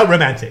 oh, how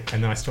romantic.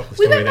 And then I stop the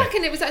We story went there. back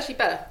and it was actually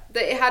better.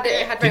 It had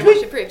very Did we?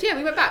 much improved. Yeah,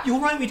 we went back. You're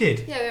right, we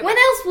did. Yeah, we went When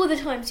back. else were the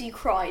times you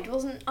cried?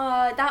 Wasn't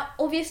that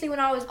obviously when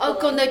I was born? Oh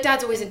god, no!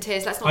 Dad's always in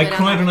tears. Let's not. I go down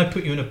cried that. when I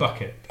put you in a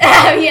bucket.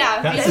 Oh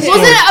yeah. That's It the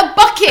wasn't story. a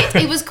bucket.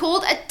 It was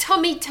called a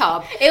tummy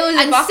tub. It was a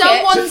and bucket.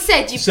 someone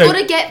said, "You've So- got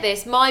to get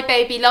this. My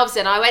baby loves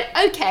it." And I went,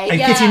 "Okay." And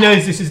Yeah. Kitty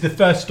knows this is the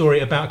first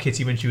story about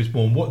Kitty when she was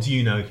born. What do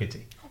you know,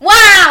 Kitty?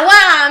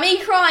 Wow, me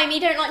cry, me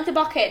don't like the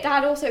bucket.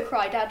 Dad also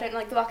cried, Dad don't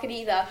like the bucket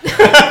either.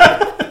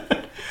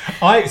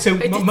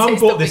 did Mum say bought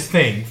stop this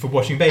thing for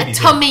washing babies.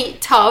 in. Tummy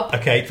tub.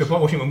 Okay, for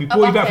washing when we brought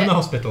you back from bucket. the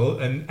hospital,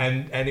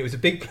 and it was a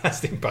big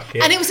plastic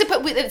bucket. And it was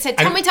it said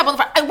And- tummy tub on the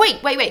front. Oh,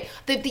 wait.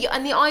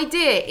 The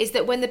idea is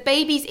that when the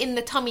baby's in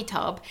the tummy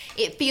tub,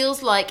 it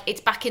feels like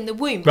it's back in the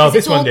womb. Well, because this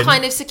it's one all didn't.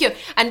 kind of secure.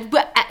 And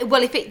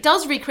well, if it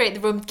does recreate the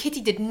room,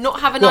 Kitty did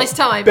not have a Well, nice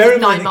time. Bear for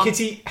in 9 mind that months.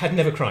 Kitty had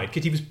never cried.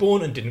 Kitty was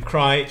born and didn't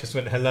cry. Just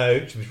went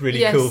hello. She was really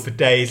Yes. cool for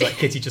days. Like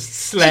Kitty just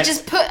slept.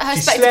 just put her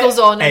She spectacles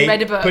slept, on and ate,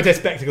 read a book. Put her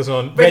spectacles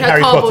on. Read Read her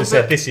Harry Potter. cardboard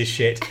Said book. this is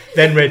shit.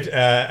 Then read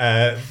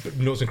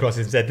Noughts and Crosses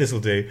and said this'll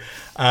do.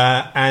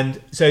 And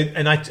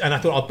I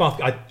thought I'll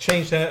bath. I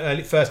changed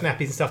her first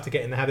nappies and stuff to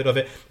get in the habit of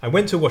it. I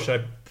went to wash her.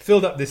 I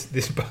filled up this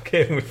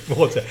bucket with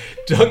water,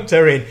 dunked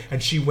her in,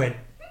 and she went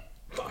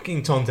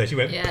fucking Tonto. She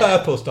went Yeah.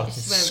 purple, started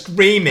She went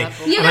screaming.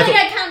 purple. You're And I going to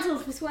thought- get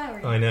cancelled for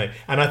swearing. I know.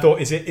 And I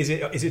thought, is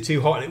it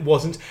too hot? And it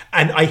wasn't.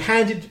 And I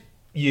handed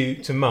you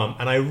to Mum,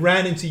 and I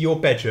ran into your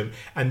bedroom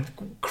and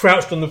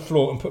crouched on the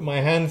floor and put my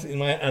hands in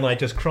my, and I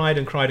just cried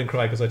and cried and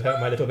cried because I'd hurt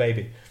my little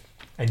baby.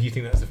 And you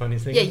think that's the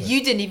funniest thing? Yeah, ever?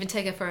 you didn't even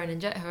take her for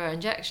her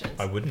injections.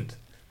 I wouldn't.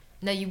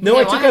 No, you. No,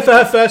 I took her for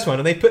her first one,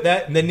 and they put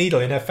their needle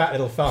in her fat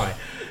little thigh,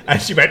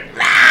 and she went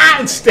 "Ah!"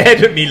 and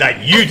stared at me like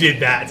you did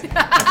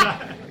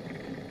that.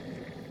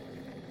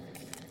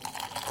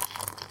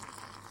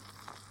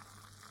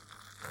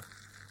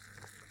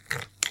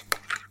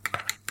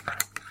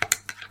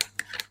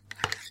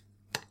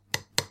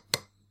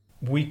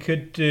 We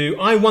could do.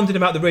 I wondered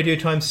about the Radio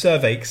Times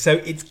survey. So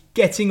it's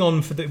getting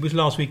on for. It was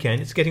last weekend.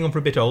 It's getting on for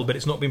a bit old, but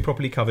it's not been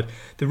properly covered.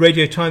 The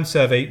Radio Times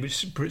survey,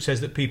 which says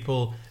that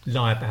people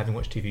lie about having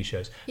watched TV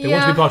shows. They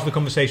want to be part of the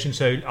conversation.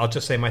 So I'll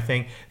just say my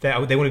thing. They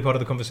want to be part of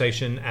the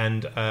conversation,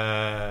 and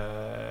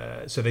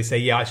so they say,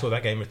 "Yeah, I saw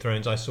that Game of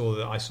Thrones. I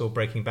saw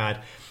Breaking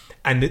Bad."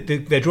 And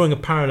they're drawing a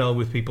parallel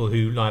with people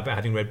who lie about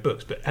having read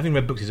books. But having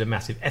read books is a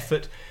massive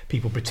effort.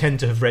 People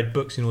pretend to have read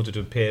books in order to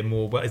appear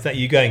more. Well, is that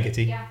you going,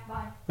 Kitty? Yeah,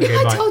 bye. Okay,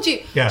 I bye. told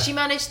you. Yeah. She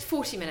managed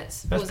 40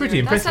 minutes. That's Wasn't pretty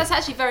it? impressive. That's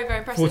actually very, very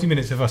impressive. 40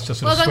 minutes of us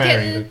just sort Well of done,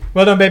 swearing. kitten.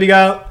 Well done, baby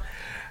girl.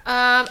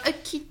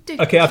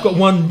 Okay, I've got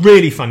one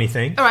really funny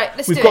thing. All right,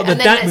 let's we've do got it,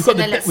 the and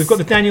then we've got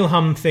the Daniel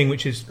Hum thing,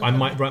 which is I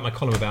might write my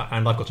column about,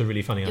 and I've got a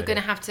really funny You're idea.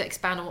 going to have to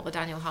expand on what the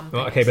Daniel Hum thing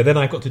Well, okay, is. but then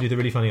I've got to do the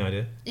really funny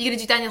idea. You're going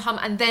to do Daniel Hum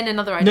and then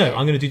another idea? No,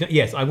 I'm going to do that.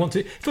 Yes, I want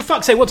to. For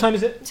fuck's sake, what time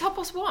is it? It's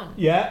 1:30.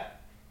 Yeah,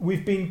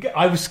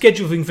 I was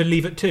scheduling for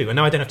leave at 2, and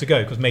now I don't have to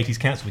go because Matey's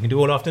cancelled. We can do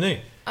all afternoon.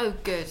 Oh,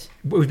 good.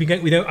 We've been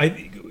going.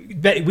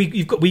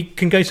 We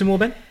can go some more,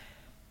 Ben.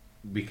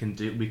 We can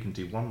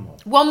do one more.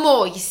 One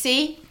more, you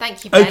see?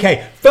 Thank you, Ben.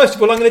 Okay, first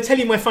of all, I'm going to tell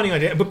you my funny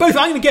idea. But both,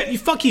 I'm going to get you.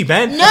 Fuck you,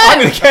 Ben. No! I'm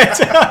going to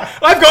get.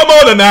 I've got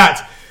more than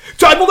that.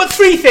 So I've got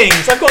 3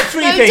 things. I've got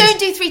 3 No, things. don't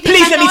do 3 things.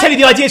 Please let me Hang tell on. you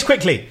the ideas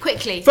quickly.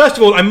 Quickly. First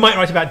of all, I might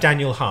write about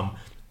Daniel Hum.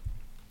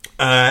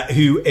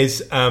 Who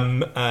is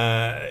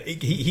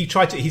he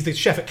tried to? He's the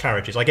chef at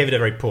Claridge's. I gave it a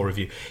very poor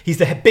review. He's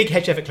the big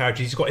head chef at Claridge's.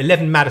 He's got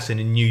 11 Madison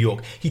in New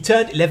York. He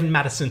turned 11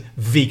 Madison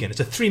vegan. It's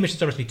a 3 Michelin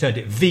star restaurant. He turned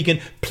it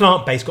vegan,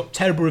 plant-based. Got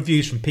terrible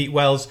reviews from Pete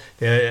Wells,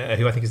 who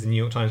I think is the New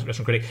York Times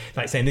restaurant critic,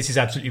 like saying this is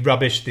absolutely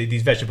rubbish.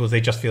 These vegetables,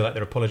 they just feel like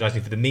they're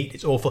apologising for the meat.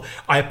 It's awful.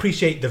 I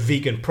appreciate the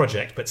vegan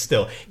project, but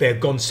still, they've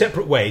gone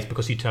separate ways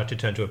because he tried to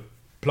turn to a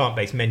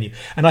plant-based menu.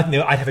 And I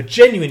think I'd have a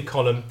genuine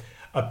column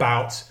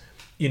about.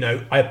 You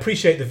know, I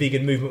appreciate the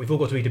vegan movement. We've all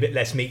got to eat a bit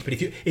less meat, but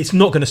it's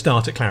not going to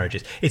start at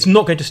Claridge's. It's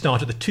not going to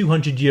start at the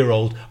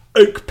 200-year-old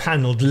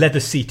oak-panelled,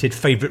 leather-seated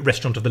favourite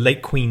restaurant of the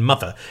late Queen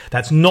Mother.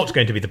 That's not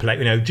going to be the place.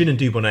 You know, gin and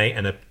Dubonnet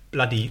and a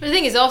bloody. But the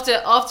thing is, after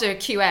a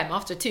QM,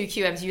 after 2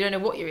 QMs, you don't know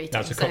what you're eating.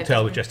 That's a so cocktail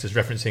it with doesn't- just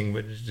as referencing,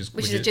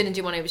 which is a gin and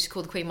Dubonnet, which is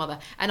called the Queen Mother.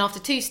 And after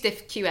 2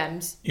 stiff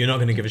QMs, you're not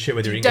going to give a shit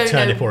whether you're You eating a don't know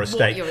turnip or a what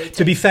steak. you're eating.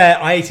 To be fair,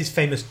 I ate his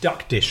famous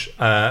duck dish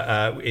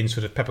in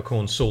sort of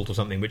peppercorn salt or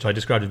something, which I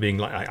described as being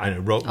like I don't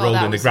know rolled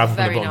that in the was gravel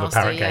from the very bottom of a nasty,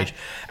 parrot yeah. cage.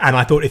 And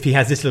I thought if he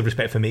has this little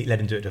respect for meat, let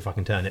him do it to a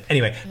fucking turnip.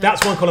 Anyway,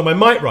 that's one column I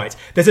might write.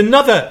 There's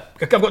another.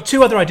 I've got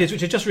 2 other ideas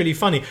which are just really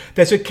funny.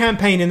 There's a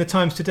campaign in the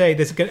Times today.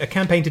 There's a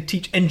campaign to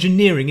teach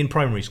engineering in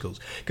primary schools.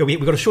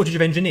 We've got a shortage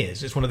of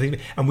engineers. It's one of the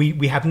things, and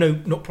we have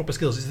not proper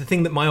skills. It's the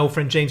thing that my old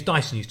friend James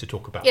Dyson used to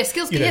talk about. Yeah,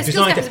 skills- You know, yeah, skills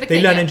design gap is a big they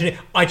thing, learn yeah. engineering.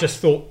 I just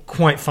thought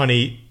quite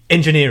funny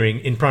engineering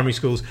in primary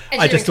schools.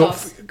 I just engineering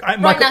thought class.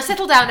 my- Right, now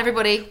settle down,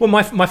 everybody. well,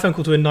 my phone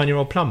call to a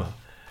 9-year-old plumber.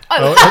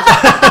 Oh.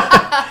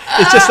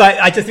 It's just like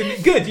I just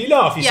think good. You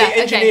laugh. You Yeah, say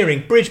okay.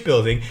 engineering, bridge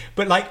building,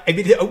 but like I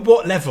mean, at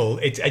what level?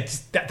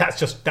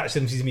 That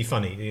seems to me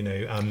funny. You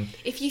know.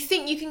 If you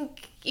think you can,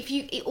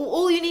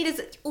 all you need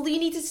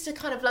is to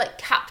kind of like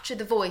capture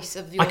the voice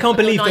of your. I can't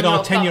of your believe that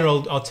our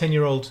 9-year-old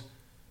 10-year-old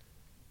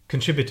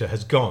contributor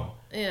has gone.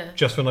 Yeah.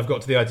 Just when I've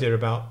got to the idea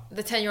about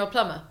the 10-year-old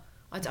plumber.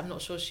 I'm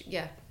not sure.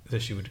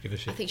 that she would give a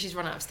shit. I think she's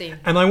run out of steam.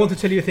 And I want to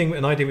tell you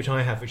an idea which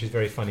I have, which is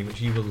very funny,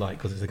 which you will like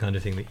because it's the kind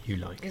of thing that you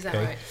like. Is that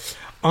right?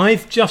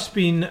 I've just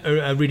been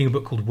reading a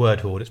book called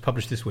Word Hoard. It's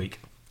published this week.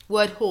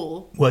 Word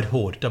Hall. Word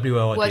Hoard.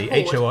 W-O-R-D. Word hoard.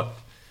 H-O-R.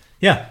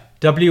 Yeah.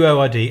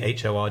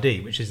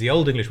 W-O-R-D-H-O-R-D, which is the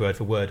old English word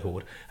for word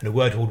hoard. And a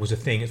word hoard was a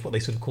thing. It's what they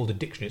sort of called a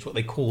dictionary. It's what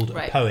they called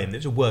Right. a poem.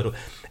 It's a word hoard.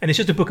 And it's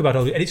just a book about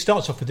old. And it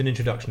starts off with an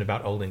introduction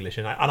about Old English.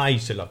 And I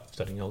used to love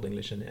studying Old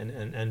English,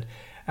 and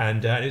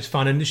it's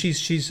fun. And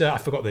she's I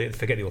forget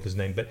the author's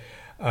name, but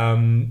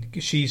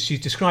she's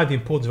described the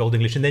importance of Old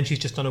English, and then she's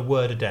just done a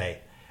word a day,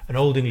 an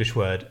Old English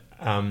word.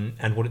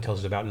 And what it tells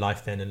us about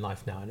life then and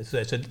life now, and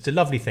it's a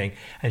lovely thing.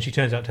 And she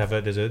turns out to have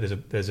there's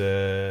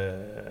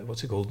a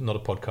what's it called? Not a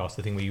podcast,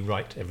 the thing where you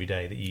write every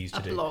day that you used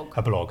to do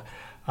a blog.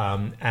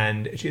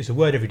 And it's a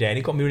word every day, and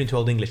it got me really into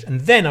Old English.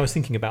 And then I was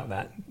thinking about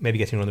that, maybe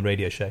getting her on the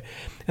radio show.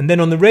 And then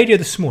on the radio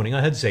this morning,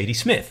 I heard Zadie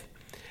Smith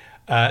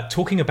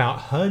talking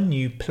about her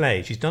new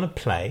play. She's done a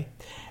play,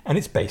 and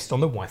it's based on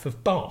the wife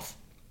of Bath.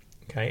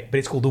 Okay, but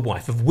it's called The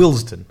Wife of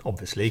Willesden,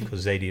 obviously,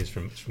 because Zadie is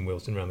from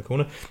Willesden around the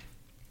corner.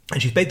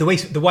 And she's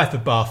the wife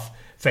of Bath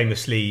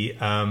famously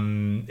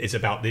is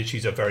about that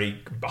she's a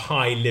very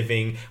high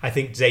living. I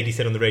think Zadie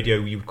said on the radio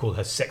you would call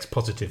her sex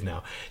positive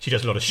now. She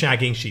does a lot of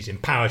shagging. She's in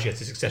power. She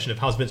has a succession of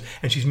husbands,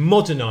 and she's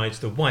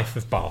modernised the wife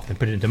of Bath and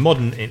put it into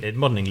modern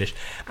English.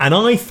 And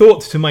I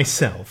thought to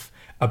myself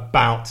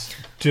about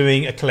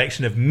doing a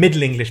collection of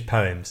Middle English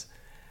poems,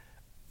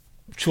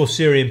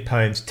 Chaucerian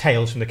poems,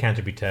 tales from the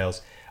Canterbury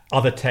Tales,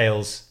 other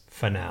tales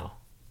for now.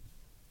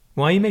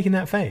 Why are you making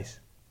that face?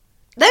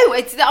 No,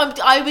 it's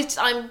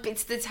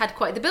had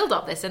quite the build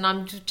up this, and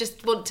I'm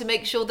just want to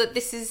make sure that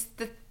this is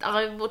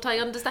what I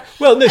understand.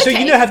 Well, no, so Okay.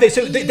 you know how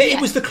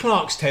it was the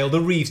Clark's Tale, the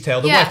Reeves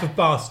Tale, the Wife of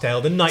Bath's Tale,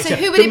 the Knight's So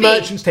Tale, who would the it be?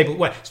 Merchant's Tale.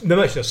 Well, the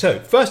Merchant's Tale. So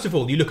first of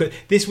all, you look at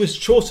this was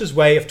Chaucer's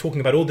way of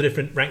talking about all the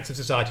different ranks of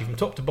society from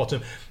top to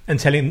bottom, and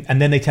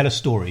then they tell a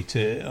story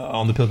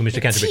on the pilgrimage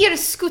to Canterbury. Tyr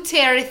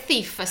Scooter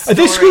Thief, a story.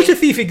 The Scooter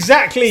Thief,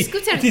 exactly.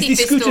 Scooter It is the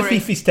Thief's Scooter story.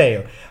 Thief's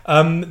Tale.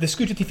 The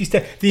Scooter Thief's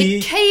Tale.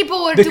 The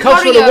keyboard the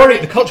cultural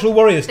warrior. The cultural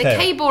warrior's The tale.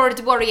 keyboard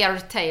warrior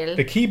tale.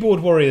 The keyboard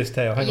warrior's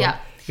tale. Hang Yeah. on.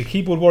 The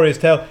keyboard warrior's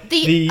tale.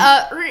 The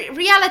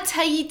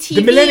reality TV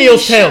The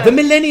millennial's show. tale. The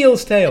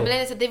millennial's tale.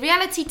 The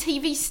reality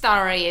TV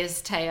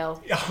star's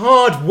tale.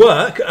 Hard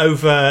work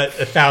over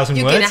 1,000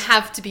 You're words. going to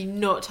have to be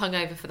not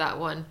hungover for that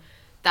one.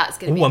 That's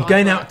going to be I'm hard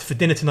going work. out for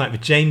dinner tonight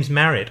with James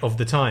Marriott of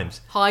The Times.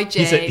 Hi,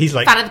 James. He's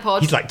like, fan of the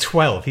pod. He's like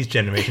 12. He's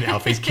Generation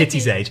Alpha. He's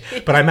Kitty's age.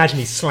 But I imagine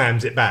he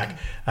slams it back.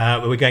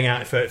 We're going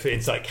out for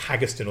it's like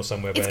Haggerston or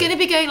somewhere. It's going to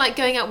be going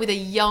out with a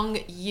young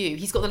you.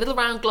 He's got the little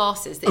round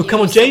glasses. That Oh, you come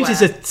on. used to James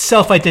is wear. a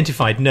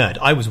self-identified nerd.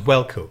 I was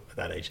well cool at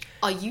that age.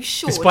 Are you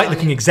sure? Despite looking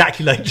darling?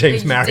 exactly like James You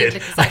did Marriott,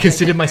 look I exactly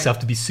considered like myself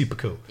to be super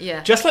cool.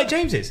 Yeah. Just like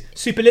James is.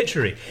 Super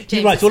literary. He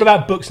James writes is all super-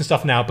 about books and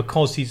stuff now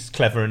because he's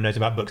clever and knows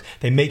about books.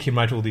 They make him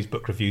write all these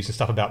book reviews and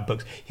stuff about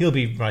books. He'll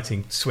be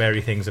writing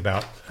sweary things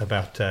about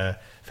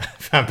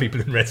found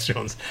people in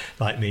restaurants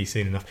like me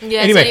soon enough. Yeah,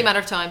 Anyway, it's only a matter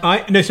of time.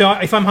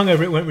 if I'm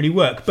hungover, it won't really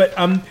work. But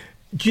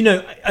do you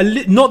know,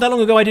 not that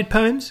long ago I did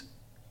poems.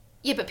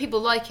 Yeah, but people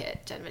like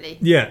it generally.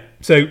 Yeah.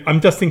 So I'm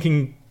just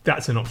thinking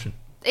that's an option.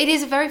 It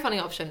is a very funny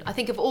option. I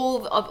think of all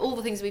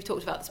the things we've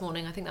talked about this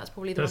morning, I think that's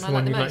probably the That's one the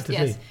I like one the you'd most. like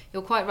to Yes, see.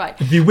 you're quite right.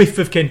 The whiff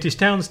of Kentish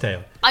Town's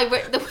Tale. I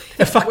wrote the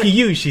A fuck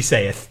you, she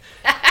saith,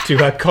 to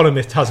her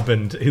columnist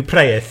husband, who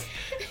prayeth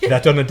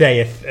that on a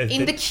dayeth.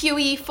 In the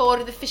QE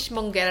for the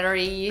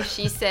fishmongery,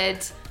 she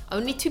said,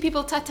 only 2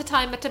 people at a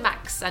time at a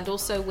max, and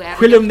also where...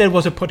 Whilom there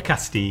was a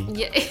podcasty,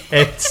 Yeah.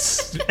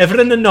 it's ever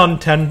and anon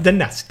turned the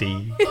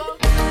nasty.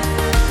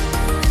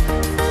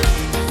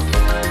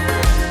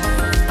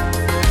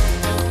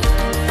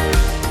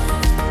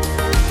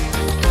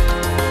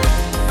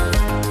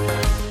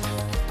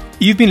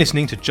 You've been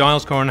listening to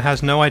Giles Corran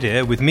Has No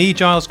Idea with me,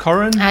 Giles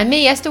Corran. And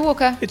me, Esther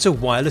Walker. It's a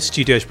Wireless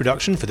Studios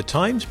production for The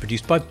Times,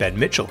 produced by Ben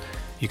Mitchell.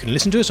 You can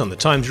listen to us on the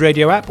Times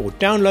radio app or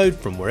download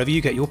from wherever you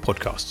get your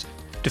podcasts.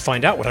 To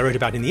find out what I wrote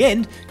about in the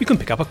end, you can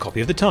pick up a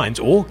copy of The Times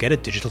or get a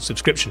digital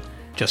subscription.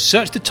 Just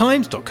search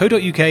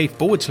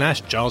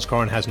thetimes.co.uk/Giles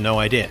Corran Has No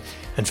Idea.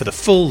 And for the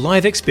full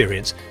live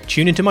experience,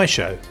 tune into my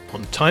show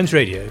on Times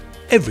Radio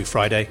every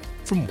Friday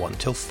from 1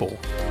 till 4.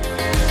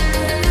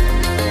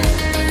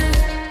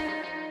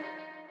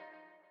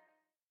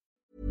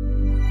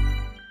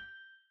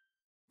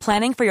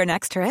 Planning for your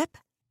next trip?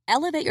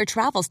 Elevate your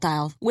travel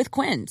style with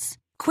Quince.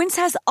 Quince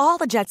has all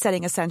the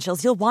jet-setting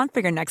essentials you'll want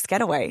for your next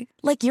getaway,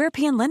 like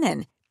European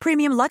linen,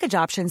 premium luggage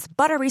options,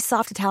 buttery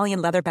soft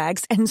Italian leather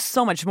bags, and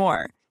so much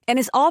more. And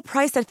is all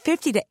priced at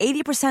 50 to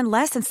 80%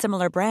 less than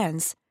similar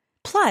brands.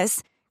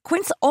 Plus,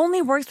 Quince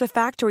only works with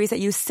factories that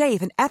use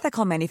safe and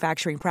ethical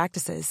manufacturing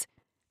practices.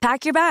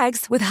 Pack your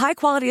bags with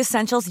high-quality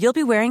essentials you'll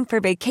be wearing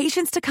for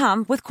vacations to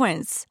come with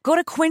Quince. Go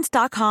to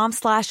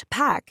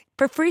quince.com/pack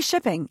for free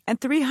shipping and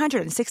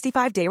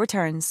 365-day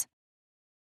returns.